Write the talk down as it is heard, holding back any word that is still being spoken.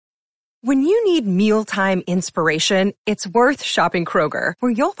When you need mealtime inspiration, it's worth shopping Kroger,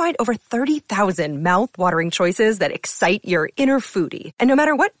 where you'll find over 30,000 mouth-watering choices that excite your inner foodie. And no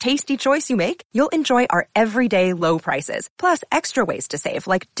matter what tasty choice you make, you'll enjoy our everyday low prices, plus extra ways to save,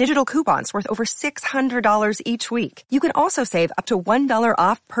 like digital coupons worth over $600 each week. You can also save up to $1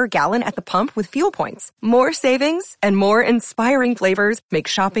 off per gallon at the pump with fuel points. More savings and more inspiring flavors make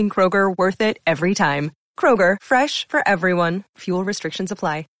shopping Kroger worth it every time. Kroger, fresh for everyone. Fuel restrictions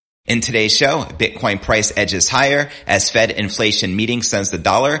apply. In today's show, Bitcoin price edges higher as Fed inflation meeting sends the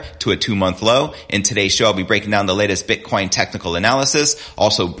dollar to a 2-month low. In today's show, I'll be breaking down the latest Bitcoin technical analysis.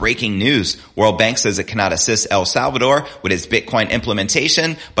 Also, breaking news. World Bank says it cannot assist El Salvador with its Bitcoin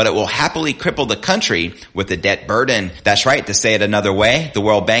implementation, but it will happily cripple the country with the debt burden. That's right. To say it another way, the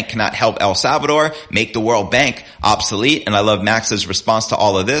World Bank cannot help El Salvador make the World Bank obsolete. And I love Max's response to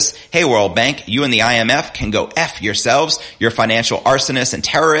all of this. Hey, World Bank, you and the IMF can go F yourselves. You're financial arsonists and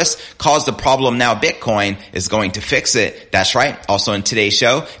terrorists. Caused the problem, now Bitcoin is going to fix it. That's right. Also in today's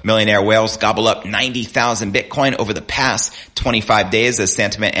show, millionaire whales gobble up 90,000 Bitcoin over the past 25 days. As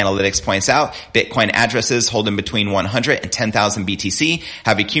Sentiment Analytics points out, Bitcoin addresses holding between 100 and 10,000 BTC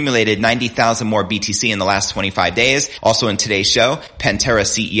have accumulated 90,000 more BTC in the last 25 days. Also in today's show, Pantera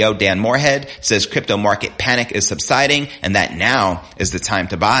CEO Dan Morehead says crypto market panic is subsiding and that now is the time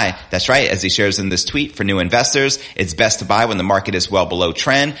to buy. That's right. As he shares in this tweet for new investors, it's best to buy when the market is well below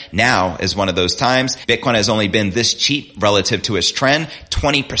trend. Now is one of those times. Bitcoin has only been this cheap relative to its trend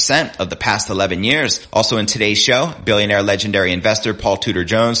 20% of the past 11 years. Also in today's show, billionaire legendary investor Paul Tudor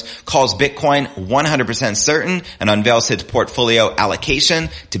Jones calls Bitcoin 100% certain and unveils his portfolio allocation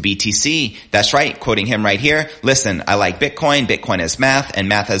to BTC. That's right, quoting him right here. Listen, I like Bitcoin. Bitcoin is math, and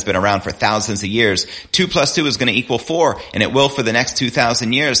math has been around for thousands of years. 2 + 2 is going to equal 4, and it will for the next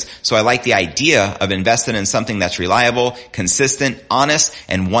 2,000 years. So I like the idea of investing in something that's reliable, consistent, honest,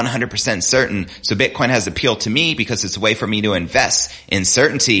 and 100% certain. So Bitcoin has appealed to me because it's a way for me to invest in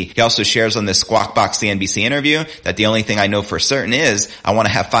certainty. He also shares on this Squawk Box CNBC interview that the only thing I know for certain is I want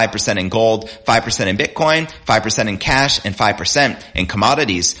to have 5% in gold, 5% in Bitcoin, 5% in cash, and 5% in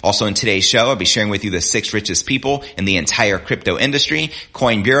commodities. Also in today's show, I'll be sharing with you the 6 richest people in the entire crypto industry.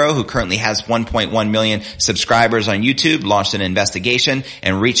 Coin Bureau, who currently has 1.1 million subscribers on YouTube, launched an investigation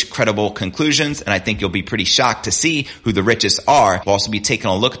and reached credible conclusions. And I think you'll be pretty shocked to see who the richest are. We'll also be taking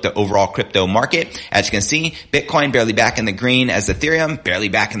a look at the overall crypto market. As you can see, Bitcoin barely back in the green as Ethereum barely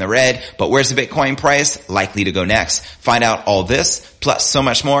back in the red. But where's the Bitcoin price likely to go next? Find out all this plus so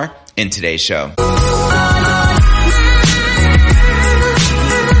much more in today's show.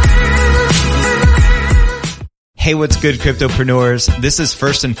 Hey, what's good, cryptopreneurs? This is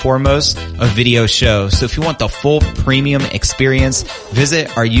first and foremost a video show. So if you want the full premium experience,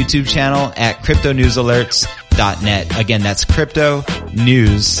 visit our YouTube channel at cryptonewsalerts.net. Again, that's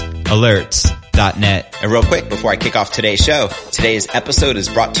cryptonewsalerts.net. And real quick, before I kick off today's show, today's episode is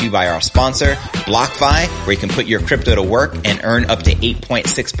brought to you by our sponsor, BlockFi, where you can put your crypto to work and earn up to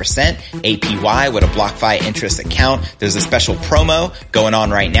 8.6% APY with a BlockFi interest account. There's a special promo going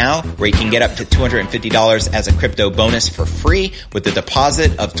on right now where you can get up to $250 as a crypto bonus for free with a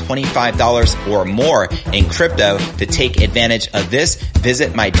deposit of $25 or more in crypto. To take advantage of this,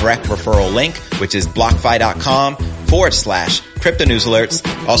 visit my direct referral link, which is blockfi.com/Crypto News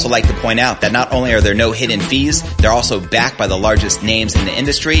Alerts. Also like to point out that not only are there no hidden fees, they're also backed by the largest names in the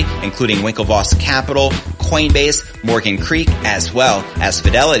industry, including Winklevoss Capital, Coinbase, Morgan Creek, as well as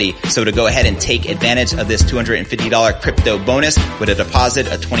Fidelity. So to go ahead and take advantage of this $250 crypto bonus with a deposit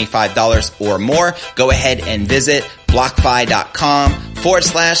of $25 or more, go ahead and visit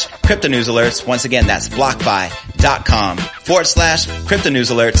blockfi.com/Crypto News Alerts. Once again, that's blockfi.com/Crypto News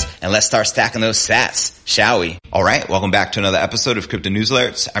Alerts. And let's start stacking those sats, shall we? All right. Welcome back to another episode of Crypto News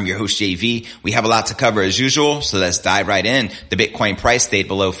Alerts. I'm your host, JV. We have a lot to cover as usual, so let's dive right in. The Bitcoin price stayed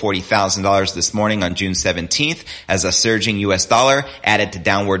below $40,000 this morning on June 17th as a surging US dollar added to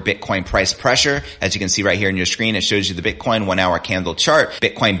downward Bitcoin price pressure. As you can see right here on your screen, it shows you the Bitcoin 1-hour candle chart.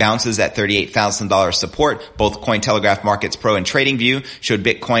 Bitcoin bounces at $38,000 support. Both Cointelegraph Markets Pro and TradingView showed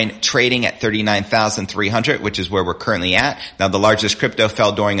Bitcoin trading at 39,300, which is where we're currently at. Now, the largest crypto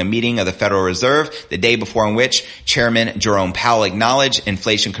fell during a meeting of the Federal Reserve the day before, in which Chairman Jerome Powell acknowledged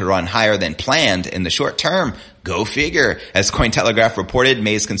inflation could run higher than planned in the short term. Go figure. As Cointelegraph reported,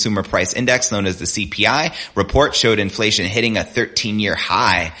 May's consumer price index, known as the CPI, report showed inflation hitting a 13-year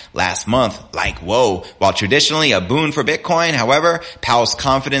high last month. Like, whoa. While traditionally a boon for Bitcoin, however, Powell's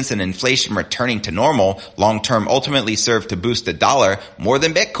confidence in inflation returning to normal long-term ultimately served to boost the dollar more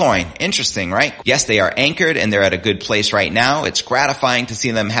than Bitcoin. Interesting, right? Yes, they are anchored and they're at a good place right now. It's gratifying to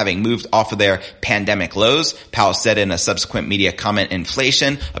see them having moved off of their pandemic lows. Powell said in a subsequent media comment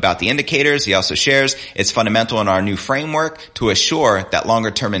inflation about the indicators. He also shares it's fundamental in our new framework to assure that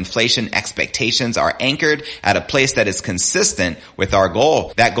longer-term inflation expectations are anchored at a place that is consistent with our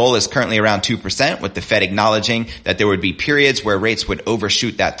goal. That goal is currently around 2%, with the Fed acknowledging that there would be periods where rates would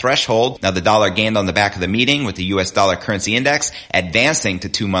overshoot that threshold. Now, the dollar gained on the back of the meeting, with the U.S. dollar currency index advancing to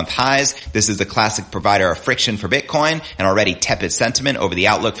 2-month highs. This is the classic provider of friction for Bitcoin, and already tepid sentiment over the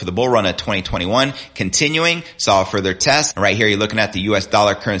outlook for the bull run of 2021 continuing, saw a further test. And right here, you're looking at the U.S.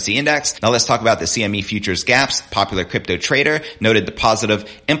 dollar currency index. Now let's talk about the CME futures gaps. Popular crypto trader noted the positive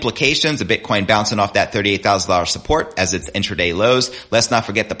implications of Bitcoin bouncing off that $38,000 support as its intraday lows. Let's not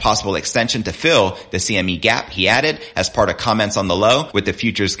forget the possible extension to fill the CME gap, he added, as part of comments on the low, with the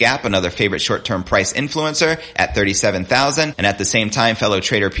futures gap, another favorite short-term price influencer, at 37,000. And at the same time, fellow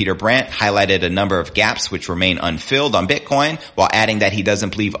trader Peter Brandt highlighted a number of gaps which remain unfilled on Bitcoin, while adding that he doesn't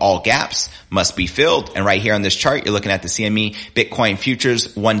believe all gaps must be filled. And right here on this chart, you're looking at the CME Bitcoin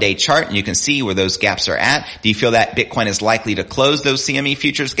futures one-day chart, and you can see where those gaps are at. Do you feel that Bitcoin is likely to close those CME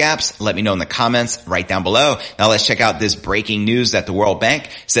futures gaps? Let me know in the comments right down below. Now let's check out this breaking news that the World Bank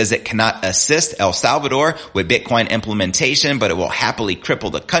says it cannot assist El Salvador with Bitcoin implementation, but it will happily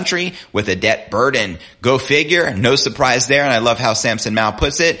cripple the country with a debt burden. Go figure. No surprise there. And I love how Samson Mow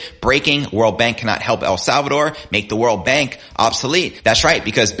puts it. Breaking: World Bank cannot help El Salvador make the World Bank obsolete. That's right,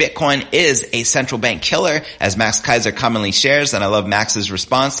 because Bitcoin is a central bank killer, as Max Kaiser commonly shares. And I love Max's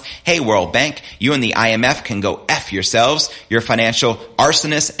response. Hey, World Bank, you and the IMF can go F yourselves. Your financial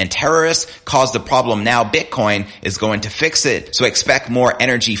arsonists and terrorists caused the problem. Now Bitcoin is going to fix it. So expect more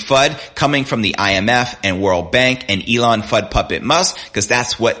energy FUD coming from the IMF and World Bank and Elon FUD puppet Musk, because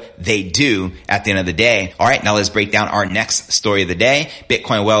that's what they do at the end of the day. All right, now let's break down our next story of the day.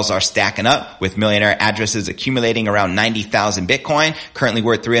 Bitcoin whales are stacking up, with millionaire addresses accumulating around 90,000 Bitcoin, currently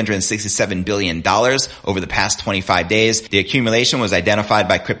worth $367 billion over the past 25 days. The accumulation was identified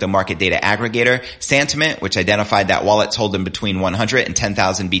by crypto market data aggregator Santiment, which identified that wallets holding between 100 and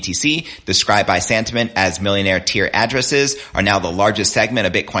 10,000 BTC, described by Santiment as millionaire tier addresses, are now the largest segment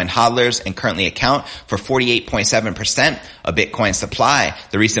of Bitcoin hodlers and currently account for 48.7% of Bitcoin supply.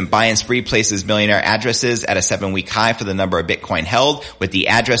 The recent buy-in spree places millionaire addresses at a 7-week high for the number of Bitcoin held, with the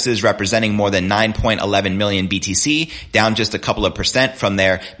addresses representing more than 9.11 million BTC, down just a couple of percent from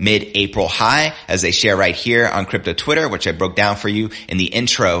their mid-April high, as they share right here on crypto Twitter, which I broke down for you in the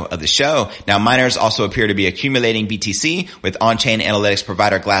intro of the show. Now, miners also appear to be accumulating BTC, with on-chain analytics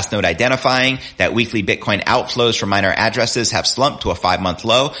provider Glassnode identifying that weekly Bitcoin outflows from miner addresses have slumped to a 5-month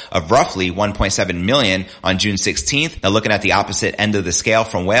low of roughly 1.7 million on June 16th. Now, looking at the opposite end of the scale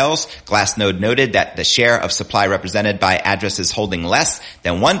from whales, Glassnode noted that the share of supply represented by addresses holding less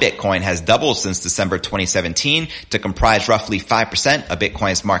than 1 Bitcoin has doubled since December 2017 to comprise roughly 5% of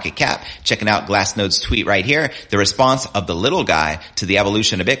Bitcoin's market cap. Checking out Glassnode's tweet right here, the response of the little guy to the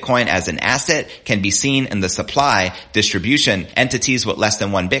evolution of Bitcoin as an asset can be seen in the supply distribution. Entities with less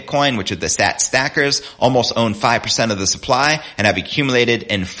than 1 Bitcoin, which are the stat stackers, almost own 5% of the supply and have accumulated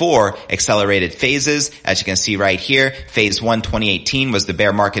in 4 accelerated phases. As you can see right here, phase 1, 2018 was the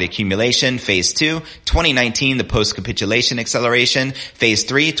bear market accumulation. Phase 2, 2019, the post-capitulation acceleration. Phase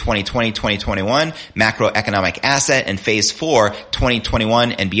 3, 2020-2021, macroeconomic asset. And phase 4,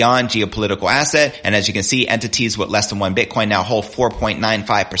 2021 and beyond, geopolitical asset. And as you can see, entities with less than 1 Bitcoin now hold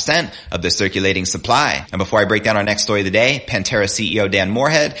 4.95% of the circulating supply. And before I break down our next story of the day, Pantera CEO Dan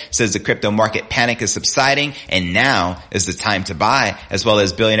Morehead says the crypto market panic is subsiding and now is the time to buy, as well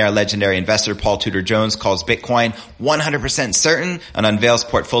as billionaire legendary investor Paul Tudor Jones calls Bitcoin 100% certain and unveils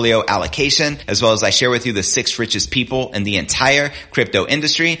portfolio allocation, as well as I share with you the 6 richest people in the entire crypto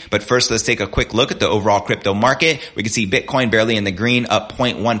industry. But first, let's take a quick look at the overall crypto market. We can see Bitcoin barely in the green, up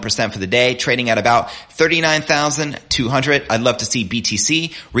 0.1% for the day, trading at about 39,200. I'd love to see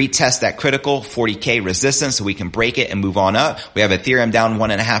BTC retest that critical 40K resistance so we can break it and move on up. We have Ethereum down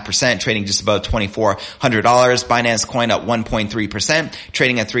 1.5%, trading just above $2,400. Binance Coin up 1.3%,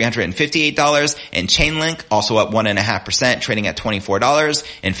 trading at $358. And Chainlink also up 1.5%, trading at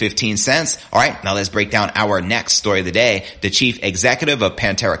 $24.15. All right, now let's break down our next story of the day. The chief executive of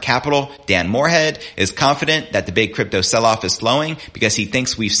Pantera Capital, Dan Morehead, is confident that the big crypto sell-off is slowing because he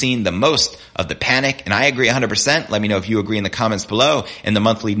thinks we've seen the most of the panic. And I agree 100%. Let me know if you agree in the comments below. In the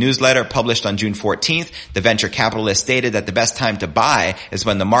monthly newsletter published on June 14th, the venture capitalist stated that the best time to buy is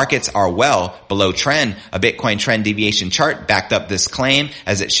when the markets are well below trend. A Bitcoin trend deviation chart backed up this claim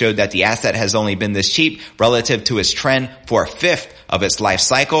as it showed that the asset has only been this cheap relative to its trend for a fifth of its life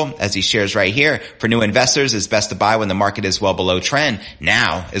cycle. As he shares right here, for new investors, it's best to buy when the market is well below trend.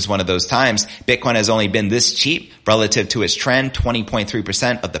 Now is one of those times. Bitcoin has only been this cheap relative to its trend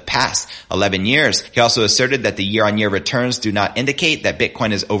 20.3% of the past 11 years. He also asserted that the year-on-year returns do not indicate that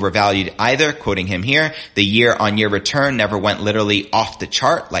Bitcoin is overvalued either. Quoting him here, the year-on-year return never went literally off the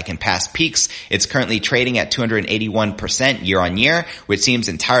chart like in past peaks. It's currently trading at 281% year-on-year, which seems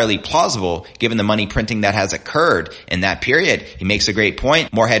entirely plausible given the money printing that has occurred in that period. He makes a great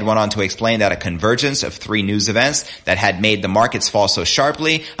point. Moorhead went on to explain that a convergence of three news events that had made the markets fall so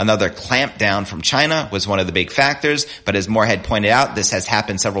sharply, another clampdown from China, was one of the big factors. But as Moorhead pointed out, this has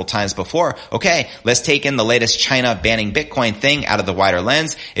happened several times before. Okay, let's take in the latest China banning Bitcoin thing out of the wider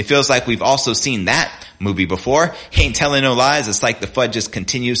lens. It feels like we've also seen that movie before. He ain't telling no lies. It's like the FUD just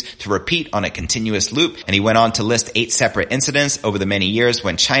continues to repeat on a continuous loop. And he went on to list 8 separate incidents over the many years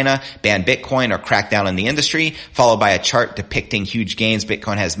when China banned Bitcoin or cracked down on the industry, followed by a chart depicting huge gains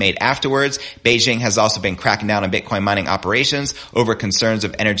Bitcoin has made afterwards. Beijing has also been cracking down on Bitcoin mining operations over concerns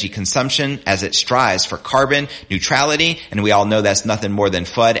of energy consumption as it strives for carbon neutrality. And we all know that's nothing more than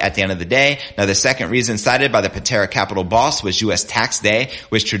FUD at the end of the day. Now, the second reason cited by the Patera Capital boss was U.S. tax day,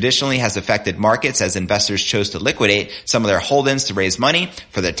 which traditionally has affected markets as investors chose to liquidate some of their holdings to raise money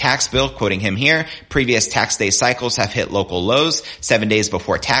for their tax bill. Quoting him here, previous tax day cycles have hit local lows 7 days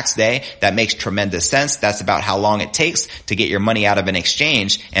before tax day. That makes tremendous sense. That's about how long it takes to get your money out of an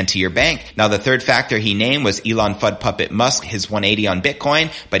exchange and to your bank. Now, the third factor he named was Elon FUD puppet Musk, his 180 on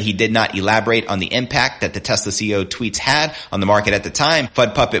Bitcoin, but he did not elaborate on the impact that the Tesla CEO tweets had on the market at the time.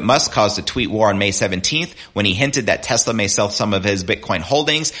 FUD puppet Musk caused a tweet war on May 17th when he hinted that Tesla may sell some of his Bitcoin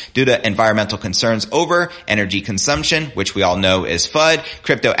holdings due to environmental concerns over energy consumption, which we all know is FUD.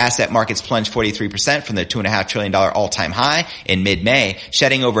 Crypto asset markets plunged 43% from their $2.5 trillion all-time high in mid-May,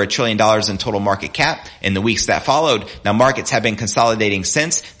 shedding over $1 trillion in total market cap in the weeks that followed. Now, markets have been consolidating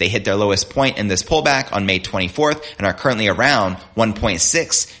since they hit their lowest point in this pullback on May 24th and are currently around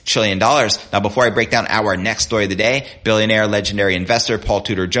 $1.6 trillion. Now, before I break down our next story of the day, billionaire legendary investor Paul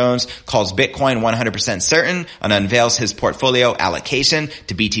Tudor Jones calls Bitcoin 100% certain and unveils his portfolio allocation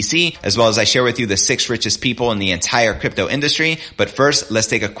to BTC, as well as I share with you the 6 richest people in the entire crypto industry. But first, let's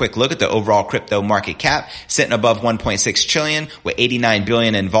take a quick look at the overall crypto market cap, sitting above 1.6 trillion with 89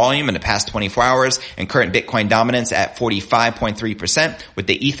 billion in volume in the past 24 hours and current Bitcoin dominance at 45.3% with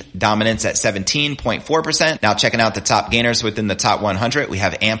the ETH dominance at 17.4%. Now, checking out the top gainers within the top 100, we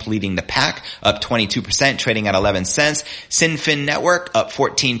have AMP leading the pack up 22%, trading at 11 cents. Sinfin Network up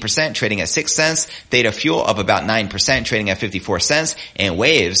 14%, trading at 6 cents. Theta Fuel up about 9%, trading at 54 cents. And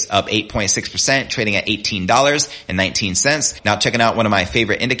Waves up 8.6%, trading at $18.19. Now, checking out one of my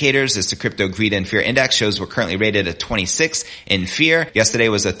favorite indicators is the Crypto Greed and Fear Index. Shows we're currently rated a 26 in fear. Yesterday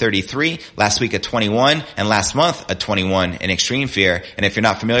was a 33, last week a 21, and last month a 21 in extreme fear. And if you're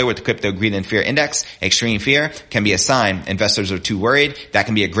not familiar with the Crypto Greed and Fear Index, extreme fear can be a sign investors are too worried. That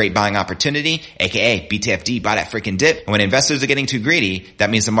can be a great buying opportunity, aka BTFD, buy that freaking dip. And when investors are getting too greedy, that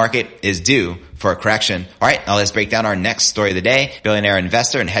means the market is due for a correction. All right, now let's break down our next story of the day. Billionaire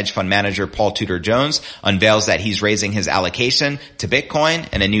investor and hedge fund manager Paul Tudor Jones unveils that he's raising his allocation to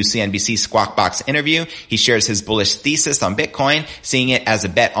Bitcoin. In a new CNBC Squawk Box interview, he shares his bullish thesis on Bitcoin, seeing it as a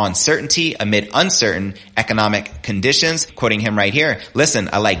bet on certainty amid uncertain economic conditions. Quoting him right here, listen,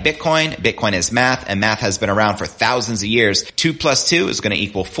 I like Bitcoin. Bitcoin is math, and math has been around for thousands of years. 2 plus 2 is going to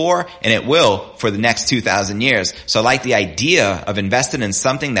equal 4, and it will for the next 2,000 years. So I like the idea of investing in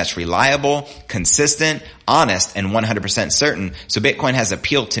something that's reliable, consistent, honest, and 100% certain. So Bitcoin has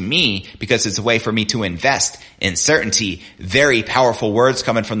appealed to me because it's a way for me to invest in certainty. Very powerful words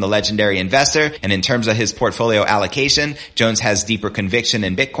coming from the legendary investor. And in terms of his portfolio allocation, Jones has deeper conviction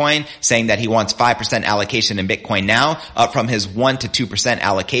in Bitcoin, saying that he wants 5% allocation in Bitcoin now, up from his 1 to 2%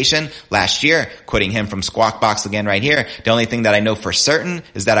 allocation last year. Quoting him from Squawk Box again right here, the only thing that I know for certain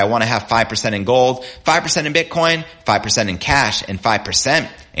is that I want to have 5% in gold, 5% in Bitcoin, 5% in cash, and 5%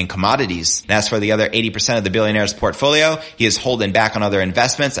 in commodities. And as for the other 80% of the billionaire's portfolio, he is holding back on other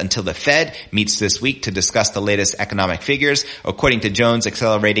investments until the Fed meets this week to discuss the latest economic figures. According to Jones,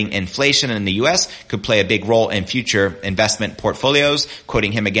 accelerating inflation in the U.S. could play a big role in future investment portfolios.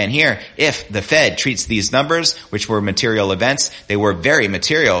 Quoting him again here, if the Fed treats these numbers, which were material events, they were very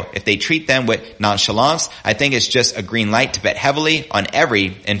material. If they treat them with nonchalance, I think it's just a green light to bet heavily on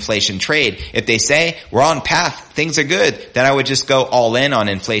every inflation trade. If they say we're on path, things are good, then I would just go all in on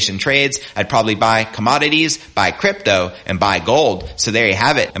inflation inflation trades, I'd probably buy commodities, buy crypto, and buy gold. So there you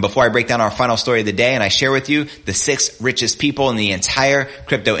have it. And before I break down our final story of the day and I share with you the 6 richest people in the entire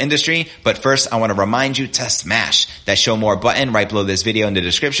crypto industry, but first I want to remind you to smash that show more button right below this video in the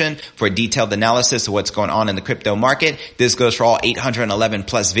description for a detailed analysis of what's going on in the crypto market. This goes for all 811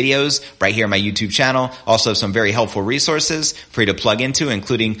 plus videos right here on my YouTube channel. Also some very helpful resources for you to plug into,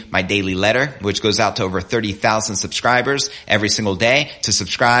 including my daily letter, which goes out to over 30,000 subscribers every single day. To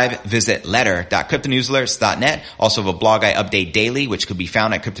subscribe, visit letter.cryptonewsalerts.net. Also have a blog I update daily, which could be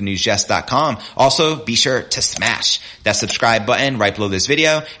found at cryptonewsjust.com. Also, be sure to smash that subscribe button right below this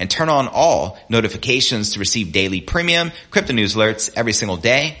video and turn on all notifications to receive daily premium crypto news alerts every single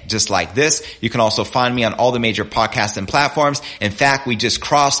day, just like this. You can also find me on all the major podcasts and platforms. In fact, we just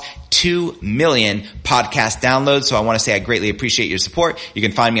crossed 2 million podcast downloads. So I want to say I greatly appreciate your support. You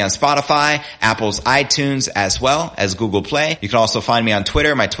can find me on Spotify, Apple's iTunes, as well as Google Play. You can also find me on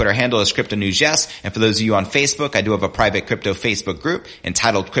Twitter. My Twitter handle is CryptoNewsYes. And for those of you on Facebook, I do have a private crypto Facebook group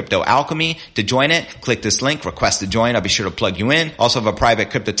entitled Crypto Alchemy. To join it, click this link, request to join. I'll be sure to plug you in. Also have a private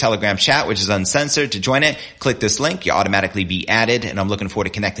crypto Telegram chat, which is uncensored. To join it, click this link. You'll automatically be added. And I'm looking forward to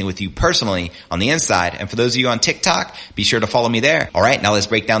connecting with you personally on the inside. And for those of you on TikTok, be sure to follow me there. All right, now let's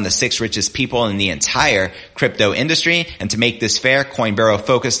break down the 6 richest people in the entire crypto industry. And to make this fair, Coinbaro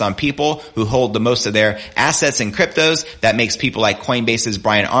focused on people who hold the most of their assets in cryptos. That makes people like Coinbase's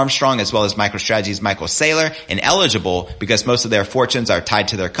Brian Armstrong as well as MicroStrategy's Michael Saylor ineligible because most of their fortunes are tied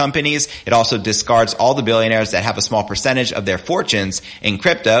to their companies. It also discards all the billionaires that have a small percentage of their fortunes in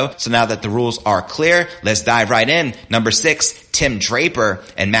crypto. So now that the rules are clear, let's dive right in. Number 6, Tim Draper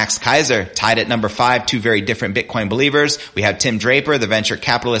and Max Keiser, tied at number 5, 2 very different Bitcoin believers. We have Tim Draper, the venture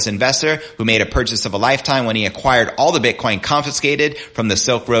capitalist investor who made a purchase of a lifetime when he acquired all the Bitcoin confiscated from the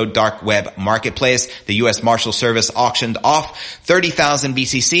Silk Road dark web marketplace. The U.S. Marshal Service auctioned off 30,000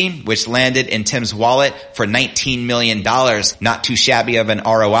 BTC, which landed in Tim's wallet for $19 million. Not too shabby of an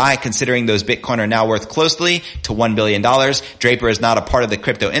ROI, considering those Bitcoin are now worth closely to $1 billion. Draper is not a part of the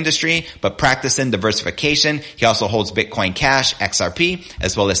crypto industry, but practicing diversification. He also holds Bitcoin Cash, XRP,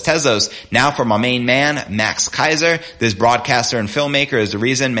 as well as Tezos. Now for my main man, Max Keiser. This broadcaster and filmmaker is the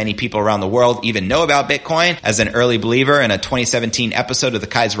reason many people around the world even know about Bitcoin. As an early believer in a 2017 episode of the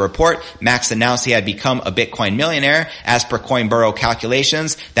Keiser Report, Max announced he had become a Bitcoin millionaire. As per Coinbaro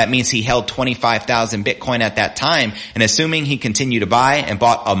calculations, that means he held 25,000 Bitcoin at that time. And assuming he continued to buy and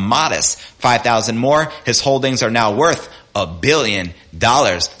bought a modest 5,000 more, his holdings are now worth $1 billion.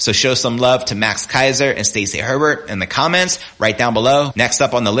 So show some love to Max Keiser and Stacey Herbert in the comments right down below. Next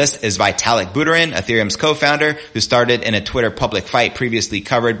up on the list is Vitalik Buterin, Ethereum's co-founder, who started in a Twitter public fight previously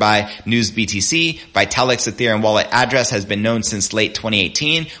covered by NewsBTC. Vitalik's Ethereum wallet address has been known since late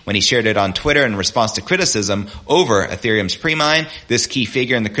 2018 when he shared it on Twitter in response to criticism over Ethereum's pre-mine. This key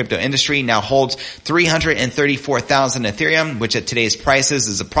figure in the crypto industry now holds 334,000 Ethereum, which at today's prices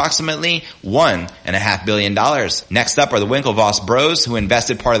is approximately $1.5 billion. Next up are the Winklevoss bros, who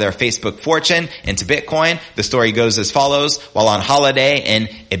invested part of their Facebook fortune into Bitcoin. The story goes as follows. While on holiday in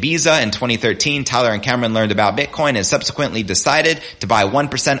Ibiza in 2013, Tyler and Cameron learned about Bitcoin and subsequently decided to buy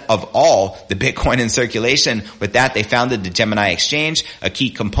 1% of all the Bitcoin in circulation. With that, they founded the Gemini Exchange, a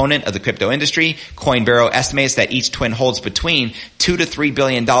key component of the crypto industry. Coinbaro estimates that each twin holds between $2 to $3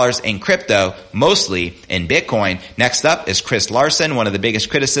 billion in crypto, mostly in Bitcoin. Next up is Chris Larsen. One of the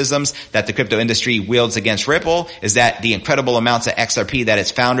biggest criticisms that the crypto industry wields against Ripple is that the incredible amounts of XRP that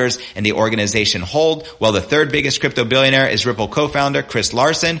its founders and the organization hold. Well, the third biggest crypto billionaire is Ripple co-founder Chris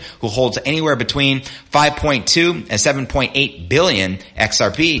Larsen, who holds anywhere between 5.2 and 7.8 billion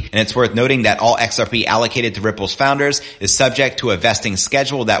XRP. And it's worth noting that all XRP allocated to Ripple's founders is subject to a vesting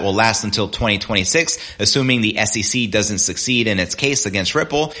schedule that will last until 2026, assuming the SEC doesn't succeed in its case against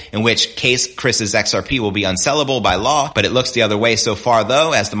Ripple, in which case Chris's XRP will be unsellable by law. But it looks the other way so far,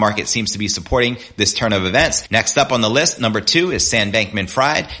 though, as the market seems to be supporting this turn of events. Next up on the list, number 2 is Sam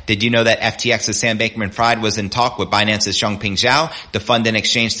Bankman-Fried. Did you know that FTX's Sam Bankman-Fried was in talk with Binance's Changpeng Zhao to fund an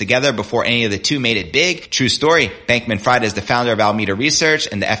exchange together before any of the two made it big? True story. Bankman-Fried is the founder of Alameda Research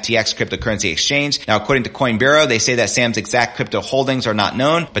and the FTX cryptocurrency exchange. Now, according to Coinbaro, they say that Sam's exact crypto holdings are not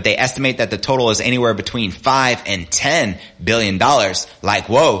known, but they estimate that the total is anywhere between $5 and $10 billion. Like,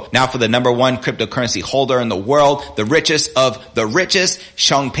 whoa. Now for the number 1 cryptocurrency holder in the world, the richest of the richest,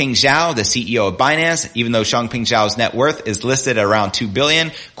 Changpeng Zhao, the CEO of Binance. Even though Changpeng Zhao's net worth is listed at around $2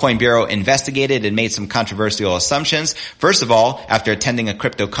 billion. Coin Bureau investigated and made some controversial assumptions. First of all, after attending a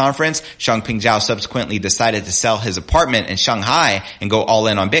crypto conference, Changpeng Zhao subsequently decided to sell his apartment in Shanghai and go all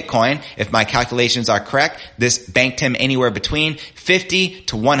in on Bitcoin. If my calculations are correct, this banked him anywhere between 50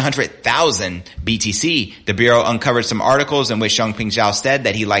 to 100,000 BTC. The Bureau uncovered some articles in which Changpeng Zhao said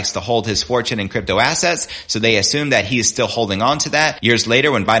that he likes to hold his fortune in crypto assets, so they assume that he is still holding on to that. Years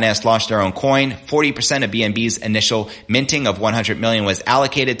later, when Binance launched their own coin, 40% of BNB's initial minting of 100 million was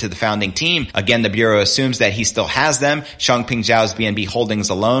allocated to the founding team. Again, the Bureau assumes that he still has them. Changpeng Zhao's BNB holdings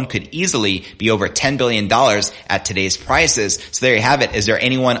alone could easily be over $10 billion at today's prices. So there you have it. Is there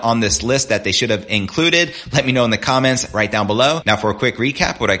anyone on this list that they should have included? Let me know in the comments right down below. Now for a quick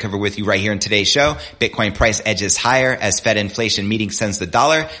recap, what I cover with you right here in today's show: Bitcoin price edges higher as Fed inflation meeting sends the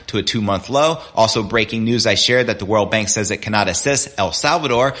dollar to a 2-month low. Also breaking news, I shared that the World Bank says it cannot assist El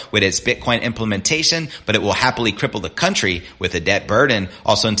Salvador with its Bitcoin implementation, but it will happily cripple the country with a debt burden.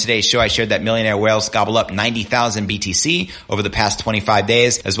 Also in today's show, I shared that millionaire whales gobble up 90,000 BTC over the past 25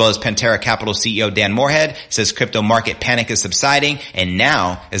 days, as well as Pantera Capital CEO Dan Morehead says crypto market panic is subsiding and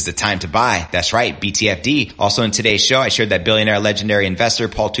now is the time to buy. That's right, BTFD. Also in today's show, I shared that billionaire legendary investor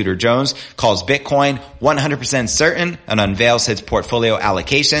Paul Tudor Jones calls Bitcoin 100% certain and unveils his portfolio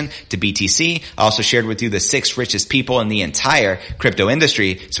allocation to BTC. I also shared with you the 6 richest people in the entire crypto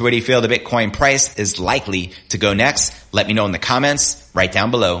industry. So where do you feel the Bitcoin price is likely to go next? Let me know in the comments right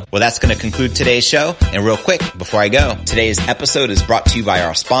down below. Well, that's going to conclude today's show. And real quick, before I go, today's episode is brought to you by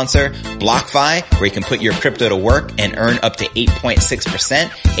our sponsor, BlockFi, where you can put your crypto to work and earn up to 8.6%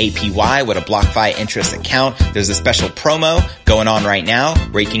 APY with a BlockFi interest account. There's a special promo going on right now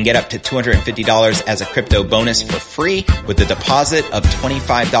where you can get up to $250 as a crypto bonus for free with a deposit of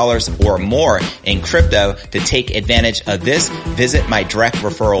 $25 or more in crypto. To take advantage of this, visit my direct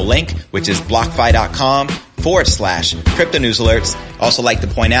referral link, which is blockfi.com/crypto news alerts. Also like to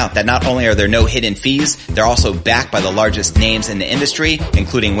point out that not only are there no hidden fees, they're also backed by the largest names in the industry,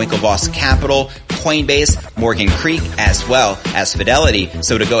 including Winklevoss Capital, Coinbase, Morgan Creek, as well as Fidelity.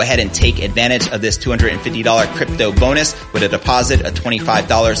 So to go ahead and take advantage of this $250 crypto bonus with a deposit of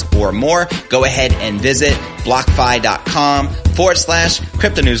 $25 or more, go ahead and visit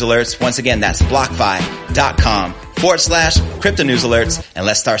blockfi.com/crypto news alerts. Once again, that's blockfi.com/crypto news alerts. And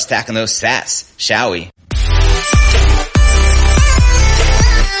let's start stacking those sats, shall we?